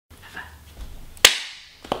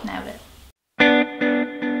nailed it.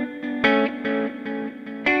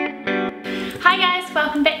 Hi guys,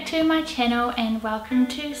 welcome back to my channel and welcome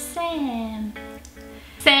to Sam.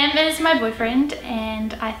 Sam is my boyfriend,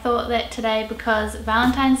 and I thought that today, because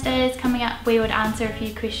Valentine's Day is coming up, we would answer a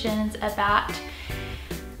few questions about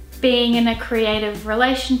being in a creative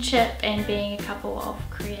relationship and being a couple of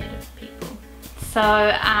creative people. So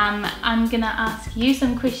I'm gonna ask you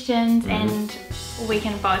some questions and we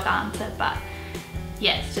can both answer, but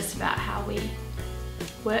yeah, it's just about how we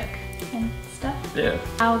work and stuff. Yeah.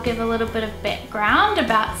 I'll give a little bit of background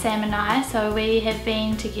about Sam and I. So we have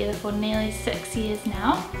been together for nearly 6 years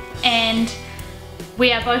now, and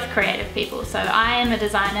we are both creative people. So I am a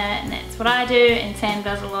designer and that's what I do, and Sam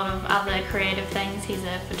does a lot of other creative things. He's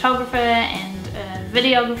a photographer and a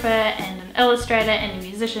videographer and an illustrator and a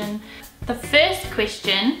musician. The first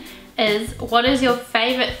question is, what is your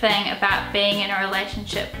favorite thing about being in a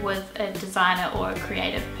relationship with a designer or a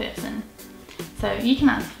creative person? So you can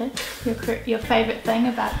answer it. Your favorite thing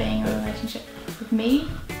about being in a relationship with me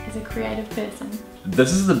as a creative person.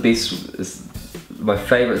 This is the best, it's my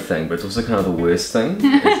favorite thing, but it's also kind of the worst thing.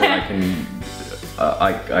 Is that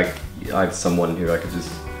I have someone who I can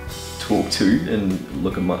just talk to and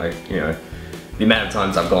look at my, you know, the amount of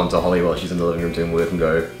times I've gone to Hollie while she's in the living room doing work and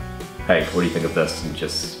go, hey, what do you think of this? And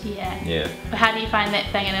just, yeah. How do you find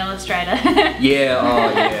that thing in Illustrator?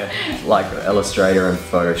 Yeah, like Illustrator and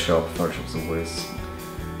Photoshop. Photoshop's the worst.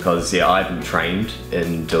 Because, yeah, I haven't trained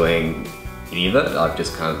in doing any of it. I've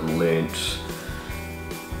just kind of learnt,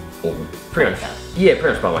 or pretty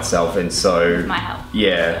much by myself. And so, with my help.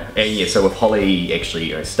 Yeah, and yeah, so with Hollie actually,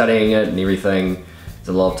 you know, studying it and everything, there's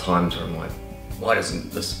a lot of times where I'm like, why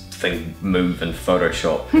doesn't this thing move in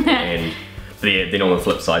Photoshop? And but yeah, then on the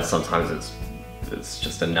flip side, sometimes it's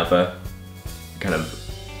just another kind of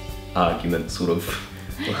argument, sort of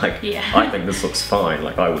like, I think this looks fine,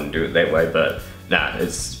 like I wouldn't do it that way, but nah,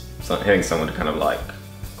 it's having someone to kind of like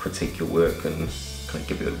critique your work and kind of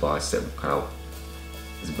give you advice that kind of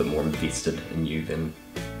is a bit more invested in you than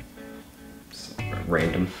just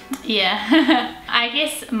random. Yeah. I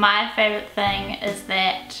guess my favorite thing is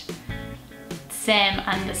that Sam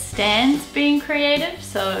understands being creative.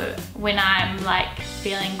 So when I'm like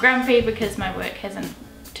feeling grumpy because my work hasn't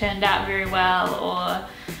turned out very well, or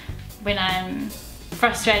when I'm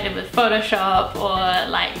frustrated with Photoshop or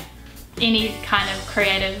like any kind of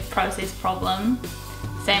creative process problem,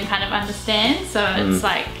 Sam kind of understands. So it's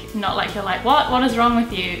like, not like you're like, what is wrong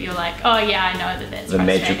with you? You're like, oh yeah, I know that's the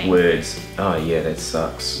frustrating. magic words, oh yeah, that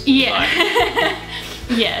sucks. Yeah.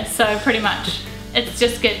 Like, yeah, so pretty much it's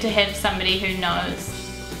just good to have somebody who knows,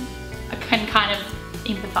 can kind of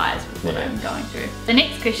empathize with what I'm going through. The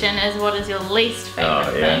next question is, what is your least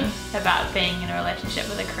favorite thing about being in a relationship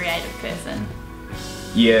with a creative person?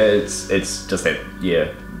 Yeah, it's just that,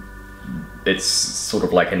 it's sort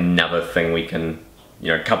of like another thing we can, you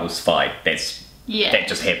know, couples fight, that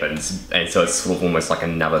just happens, and so it's sort of almost like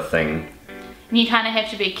another thing. And you kind of have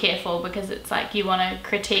to be careful, because it's like you want to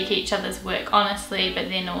critique each other's work honestly, but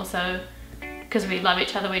then also, because we love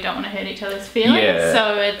each other, we don't want to hurt each other's feelings. Yeah.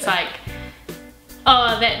 So it's like,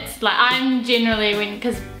 oh, that's like, I'm generally,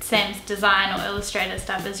 because Sam's design or illustrator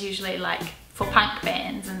stuff is usually like for punk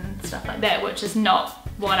bands and stuff like that, which is not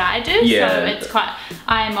what I do. Yeah. So it's quite,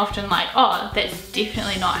 I am often like, oh, that's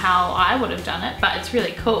definitely not how I would have done it, but it's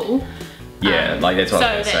really cool. Yeah, like that's what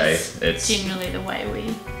I was gonna say. It's generally the way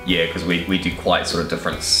we... Yeah, because we do quite sort of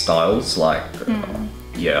different styles, like,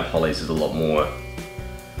 yeah, Hollie's is a lot more...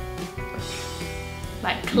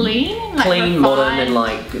 like clean, like clean, refined. modern, and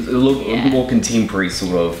like a little more contemporary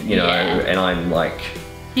sort of, you know, and I'm like...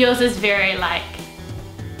 Yours is very like,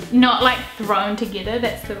 not like thrown together,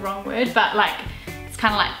 that's the wrong word, but like, it's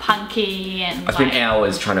kind of like punky and I spent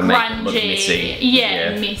hours trying to make it look messy.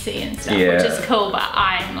 Yeah, messy and stuff, which is cool, but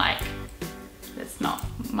I'm like, it's not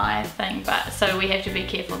my thing, but so we have to be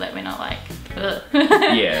careful that we're not like, ugh.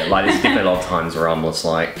 Yeah, like there's definitely a lot of times where I'm just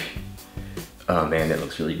like, oh man, that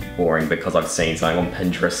looks really boring because I've seen something on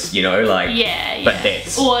Pinterest, you know, like, but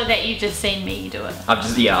that's... Or that you've just seen me do it.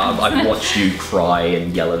 I've watched you cry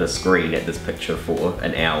and yell at a screen at this picture for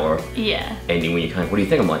an hour. Yeah. And then when you kind of, what do you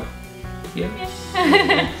think? I'm like,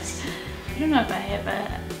 I don't know if I have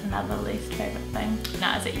another least favourite thing. No,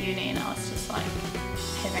 I was at uni and I was just like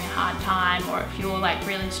having a hard time, or if you're like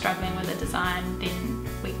really struggling with a design, then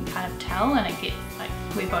we can kind of tell, and it gets like,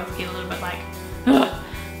 we both get a little bit like, ugh,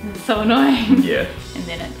 it's so annoying. Yeah. And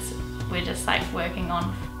then we're just like working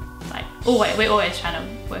on like, we're always trying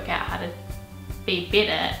to work out how to be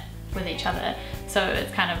better with each other. So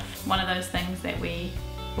it's kind of one of those things that we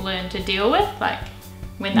learn to deal with, like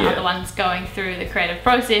when the other one's going through the creative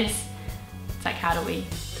process, it's like, how do we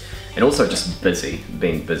And also just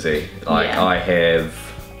being busy. Like Yeah. I have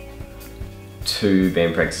 2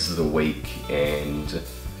 band practices a week and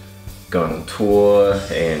going on tour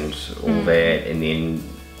and all that, and then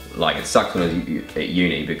like it sucked when I was at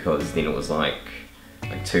uni because then it was like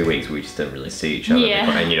 2 weeks we just didn't really see each other. Yeah.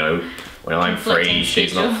 And you know, when I'm free, Conflicting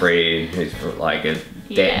she's not schedule. free. It's like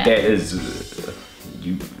Yeah. that is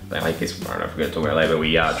I guess I don't know if we're gonna talk about it later, but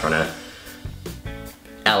we are trying to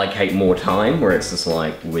allocate more time where it's just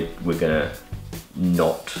like we're gonna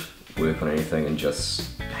not work on anything and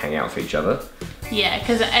just hang out for each other. Yeah,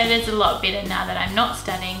 because it is a lot better now that I'm not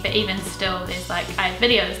studying, but even still there's like I have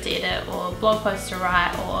videos to edit or blog posts to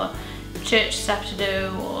write or church stuff to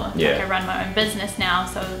do, or like I run my own business now,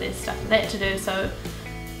 so there's stuff for that to do, so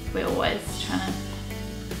we're always trying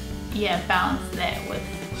to balance that with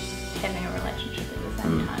having a relationship at the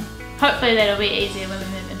same time. Hopefully that'll be easier when we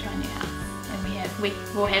move into our new house and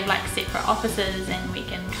we'll have like separate offices and we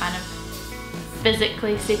can kind of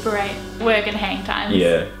physically separate work and hang times.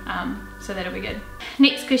 Yeah. So that'll be good.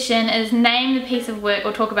 Next question is, name the piece of work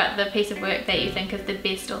or talk about the piece of work that you think is the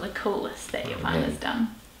best or the coolest that your partner's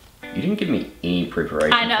done. You didn't give me any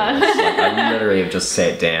preparation. I know. For this. Like, I literally have just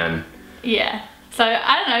sat down. Yeah. So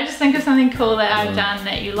I don't know, just think of something cool that I've done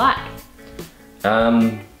that you like.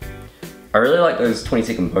 I really like those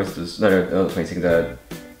 20-second posters. No, not 20 seconds.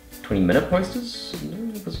 20-minute posters.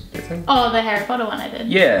 Was that thing? Oh, the Harry Potter one I did.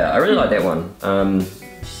 Yeah, I really like that one.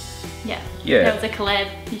 Yeah. That was a collab.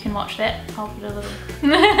 You can watch that. I'll put a little.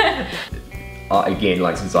 Again,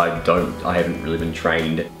 like since I haven't really been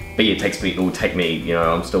trained. But yeah, it will take me, you know,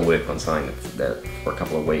 I'm still working on something that for a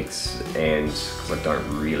couple of weeks, and because I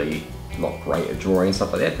don't really not great at drawing and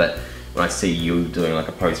stuff like that. But when I see you doing like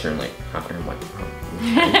a poster and like half an hour, I'm like, oh,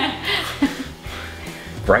 okay.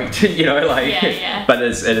 Great, you know, like. Yeah. But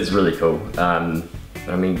it is really cool.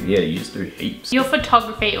 I mean, yeah, you just do heaps. Your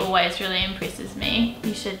photography always really impresses me.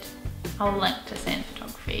 I'll link to Sam's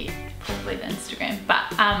photography, probably the Instagram, but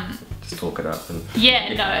just talk it up and.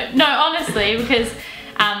 Yeah, no, honestly, because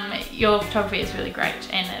your photography is really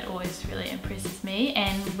great and it always really impresses me,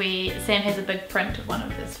 and Sam has a big print of one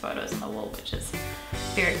of his photos on the wall, which is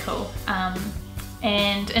very cool.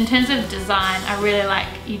 And in terms of design, I really like,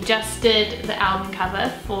 you just did the album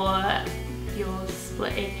cover for your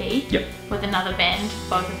split EP with another band,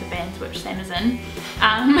 both of the bands which Sam is in,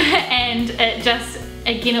 and it just,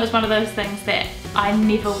 again, it was one of those things that I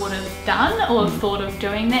never would have done or thought of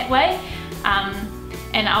doing that way,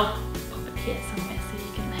 and I'll pop it here somewhere so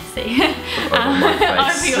you can see over my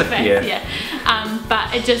face. over your face,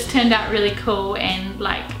 but it just turned out really cool, and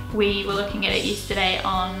like we were looking at it yesterday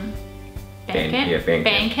on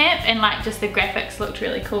Bandcamp, and like just the graphics looked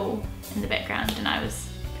really cool in the background, and I was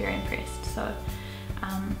very impressed. So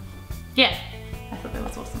yeah, I thought that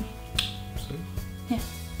was awesome. Yeah.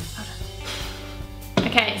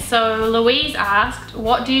 Okay, so Louise asked,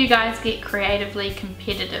 what do you guys get creatively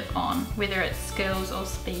competitive on, whether it's skills or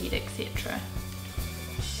speed, etc.?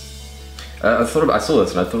 I saw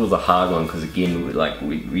this and I thought it was a hard one because again,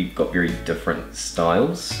 we've got very different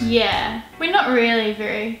styles. Yeah, we're not really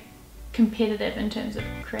very competitive in terms of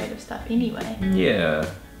creative stuff anyway. Yeah,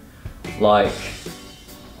 like.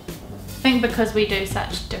 I think because we do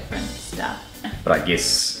such different stuff. But I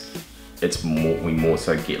guess it's more, we more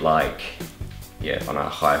so get like, on a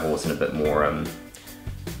high horse and a bit more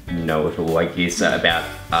know-it-all, I guess, about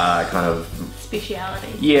kind of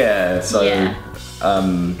speciality. Yeah, so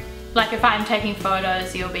like if I'm taking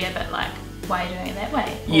photos, you'll be a bit like, why are you doing it that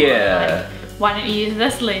way? Or yeah. Like, why don't you use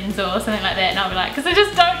this lens or something like that? And I'll be like, because I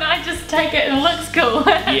just don't know, I just take it and it looks cool.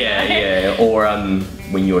 Yeah. Or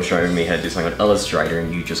when you're showing me how to do something on Illustrator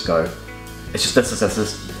and you just go, it's just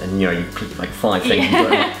this, and you know, you click like 5 things and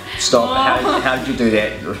go, stop, how did you do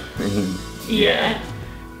that?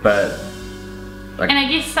 But like, and I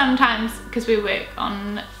guess sometimes, because we work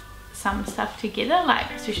on some stuff together,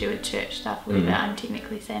 like especially with church stuff, where I'm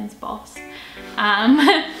technically Sam's boss,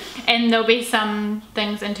 and there'll be some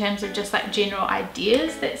things in terms of just like general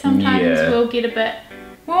ideas that sometimes we'll get a bit,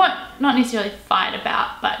 we won't not necessarily fight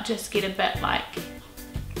about, but just get a bit like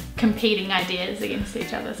competing ideas against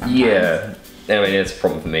each other sometimes. Yeah, I mean it's a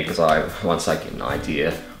problem for me because once I get an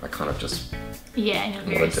idea, I kind of just and you're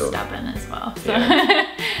very stubborn as well. So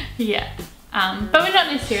but we're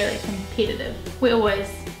not necessarily competitive. We're always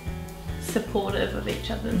supportive of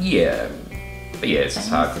each other. Yeah, but it's just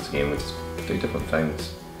hard because again we just do different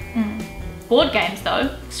things. Board games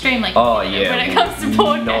though, extremely competitive when it comes to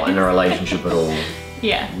board games. Not in a relationship at all.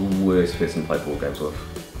 Worst person to play board games with.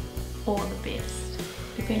 Or the best,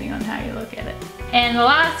 depending on how you look at it. And the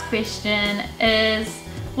last question is,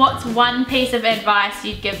 what's one piece of advice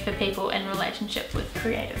you'd give for people in relationship with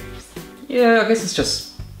creatives? Yeah, I guess it's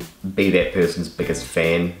just be that person's biggest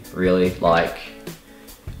fan, really. Like,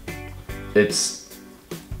 it's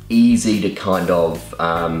easy to kind of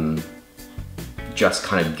just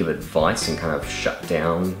kind of give advice and kind of shut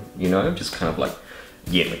down, you know, just kind of like,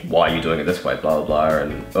 yeah, like, why are you doing it this way, blah, blah, blah,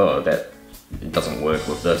 and oh, that it doesn't work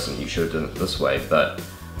with this and you should have done it this way. But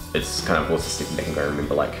it's kind of also stepping back and going,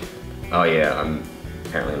 remember, like, oh yeah, I'm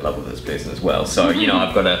apparently in love with this person as well. So, you know,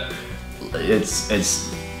 I've got to,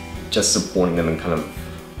 it's just supporting them and kind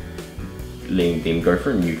of letting them go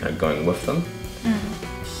for it and you kind of going with them.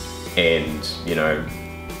 And, you know,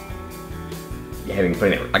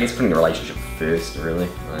 putting the relationship first, really.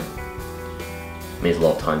 Like, there's a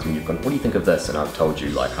lot of times when you've gone, what do you think of this? And I've told you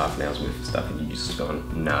like half an hour's worth of stuff and you just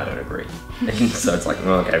gone, no, I don't agree. And so it's like,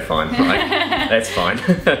 oh, okay, fine, right, that's fine.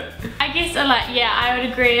 I guess, like, yeah, I would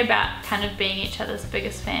agree about kind of being each other's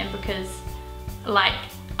biggest fan, because like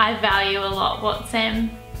I value a lot what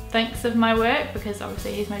Sam thinks of my work, because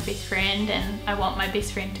obviously he's my best friend and I want my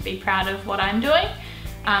best friend to be proud of what I'm doing.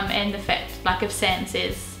 And the fact, like, if Sam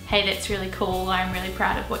says, hey, that's really cool, I'm really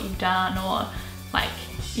proud of what you've done, or like,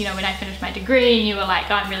 you know, when I finished my degree and you were like,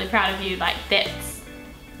 oh, I'm really proud of you, like, that's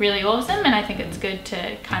really awesome. And I think it's good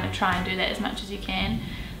to kind of try and do that as much as you can,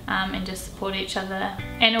 and just support each other,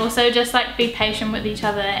 and also just like be patient with each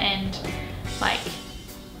other. And like,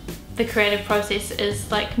 the creative process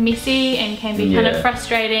is like messy and can be kind of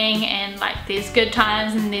frustrating, and like there's good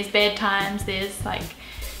times and there's bad times. There's like,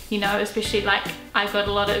 you know, especially like I've got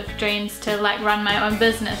a lot of dreams to like run my own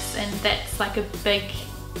business, and that's like a big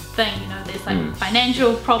thing, you know, there's like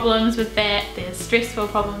financial problems with that, there's stressful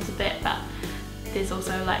problems with that, but there's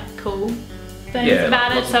also like cool things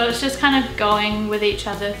about it. So it's just kind of going with each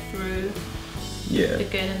other through the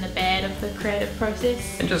good and the bad of the creative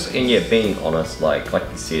process. And yeah, being honest, like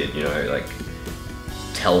you said, you know, like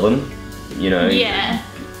tell them, you know. Yeah.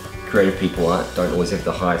 Creative people don't always have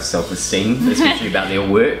the highest self-esteem, especially about their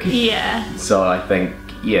work. Yeah. So I think,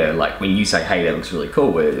 yeah, like when you say, hey, that looks really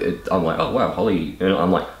cool, I'm like, oh wow, Hollie, and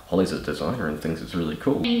I'm like, Hollie's a designer and thinks it's really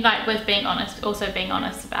cool. And like with being honest, also being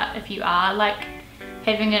honest about if you are like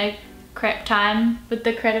having a crap time with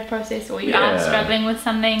the creative process, or you are struggling with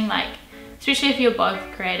something, like, especially if you're both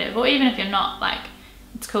creative, or even if you're not, like,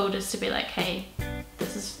 it's cool just to be like, hey,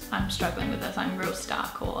 I'm struggling with this, I'm real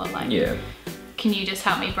stuck, or like, can you just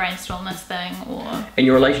help me brainstorm this thing? Or, and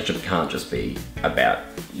your relationship can't just be about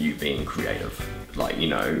you being creative, like, you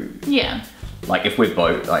know, like if we're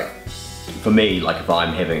both, like, for me, like if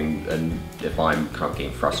I'm kind of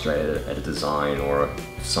getting frustrated at a design or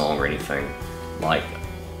a song or anything, like,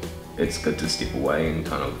 it's good to step away and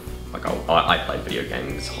kind of, like, I play video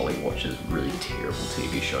games, Hollie watches really terrible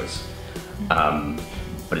TV shows,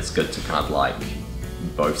 but it's good to kind of like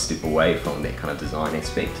both step away from that kind of design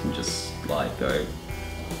aspect and just like go,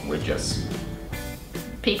 we're just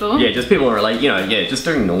people. Yeah, just people relate, you know, just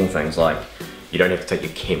doing normal things. Like, you don't have to take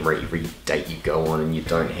your camera every date you go on, and you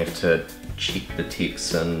don't have to check the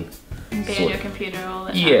texts and be on your computer all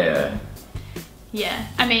the time. Yeah,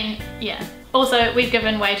 I mean, also we've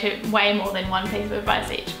given way more than one piece of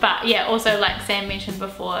advice each, but yeah, also like Sam mentioned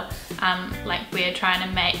before, like we're trying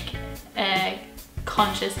to make a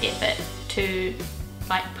conscious effort to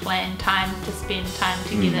like plan time to spend time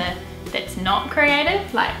together that's not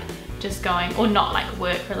creative, like just going, or not like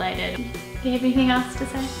work related. Do you have anything else to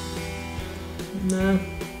say? No.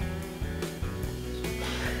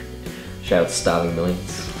 Shout out to Starving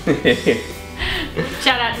Millions.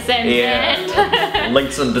 Shout out to Sam's band.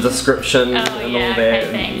 Links in the description and all that.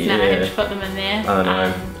 Okay, thanks. Now I have to put them in there. I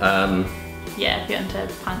know. Yeah, if you're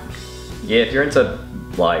into punk. Yeah, if you're into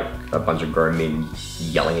like a bunch of grown men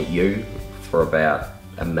yelling at you for about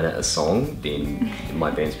a minute a song, then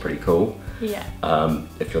my band's pretty cool. Yeah.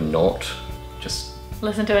 If you're not, just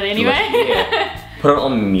listen to it anyway. Put it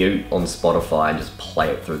on mute on Spotify and just play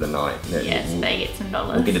it through the night. Yes, they get some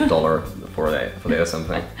dollars. We'll get $1 for that or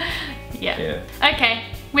something. Yeah. Okay,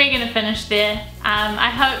 we're gonna finish there.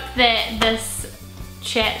 I hope that this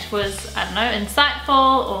chat was, I don't know,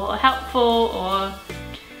 insightful or helpful or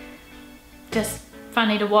just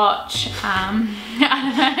funny to watch. I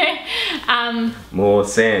don't know. More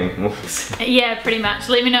Sam. Yeah, pretty much.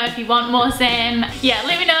 Let me know if you want more Sam. Yeah,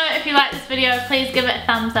 let me know if you liked this video. Please give it a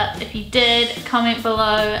thumbs up if you did. Comment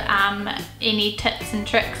below any tips and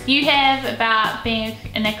tricks you have about being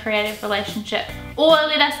in a creative relationship, or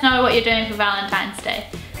let us know what you're doing for Valentine's Day.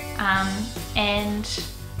 And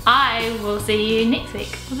I will see you next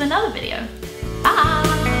week with another video. Bye!